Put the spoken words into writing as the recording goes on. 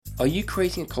Are you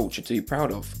creating a culture to be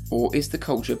proud of, or is the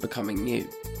culture becoming you?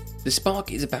 The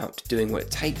Spark is about doing what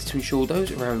it takes to ensure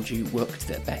those around you work to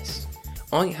their best.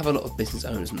 I have a lot of business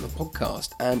owners on the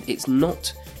podcast, and it's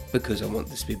not because I want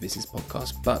this to be a business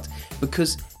podcast, but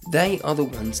because they are the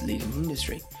ones leading the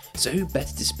industry. So who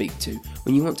better to speak to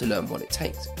when you want to learn what it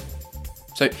takes?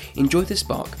 So enjoy the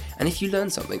Spark, and if you learn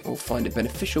something or find it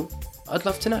beneficial, I'd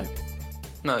love to know.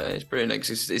 No, it's brilliant.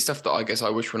 It's stuff that I guess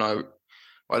I wish when I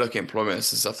look at employment,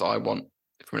 it's the stuff that I want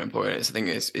from an employer. I think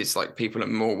it's like people are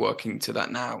more working to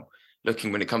that now.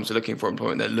 When it comes to looking for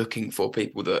employment, they're looking for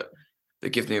people that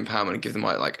give them empowerment and give them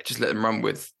like just let them run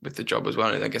with the job as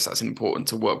well. And I guess that's important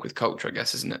to work with culture, I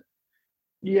guess, isn't it?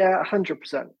 Yeah,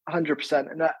 100%.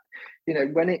 And that,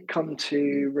 when it comes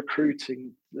to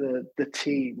recruiting the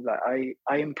team, like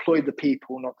I employ the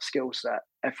people, not the skill set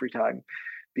every time,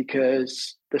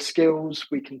 because the skills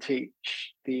we can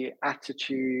teach, the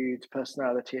attitude,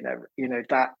 personality, and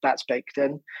that's baked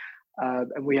in.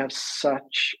 And we have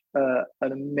such an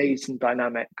amazing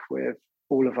dynamic with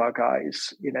all of our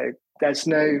guys. There's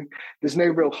no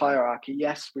real hierarchy.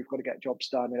 Yes, we've got to get jobs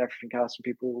done and everything else, and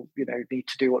people, need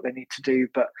to do what they need to do.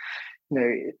 But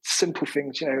it's simple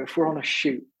things. If we're on a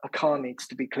shoot, a car needs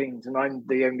to be cleaned, and I'm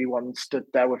the only one stood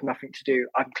there with nothing to do.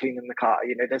 I'm cleaning the car.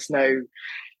 There's no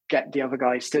get the other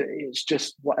guys to. It's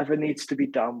just whatever needs to be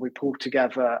done, we pull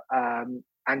together.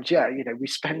 And yeah, we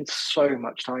spend so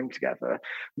much time together.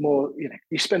 More,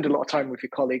 you spend a lot of time with your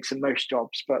colleagues in most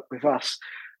jobs, but with us,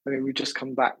 we just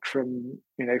come back from,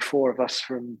 4 of us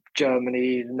from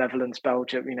Germany, the Netherlands,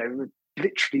 Belgium. We're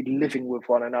literally living with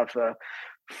one another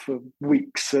for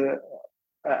weeks at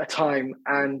a time,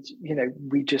 and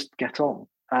we just get on.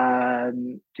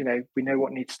 We know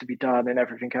what needs to be done and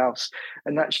everything else,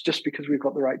 and that's just because we've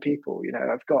got the right people.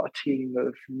 I've got a team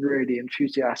of really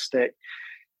enthusiastic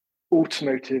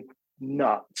automotive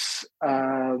nuts who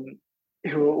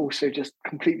are also just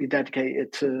completely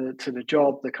dedicated to the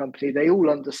job, the company. They all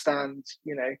understand,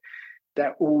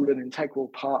 they're all an integral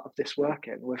part of this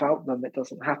working. Without them, it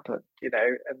doesn't happen,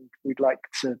 and we'd like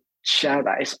to share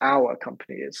that. It's our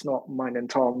company. It's not mine and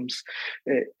Tom's.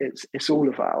 It's all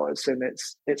of ours, and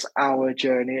it's our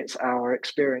journey. It's our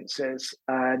experiences,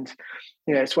 and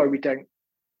it's why we don't.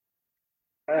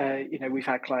 We've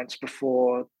had clients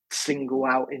before single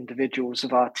out individuals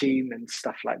of our team and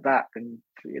stuff like that, and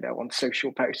on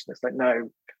social posts, and it's like,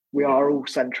 no, we are all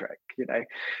Centric.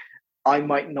 I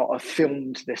might not have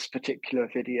filmed this particular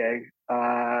video,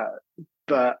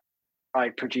 but I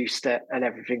produced it and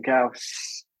everything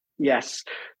else. Yes,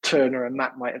 Turner and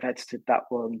Matt might have edited that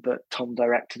one, but Tom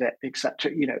directed it,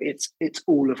 etc. It's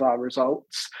all of our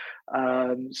results.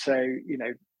 So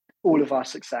all of our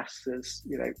success is,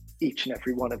 each and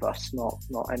every one of us, not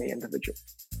any individual.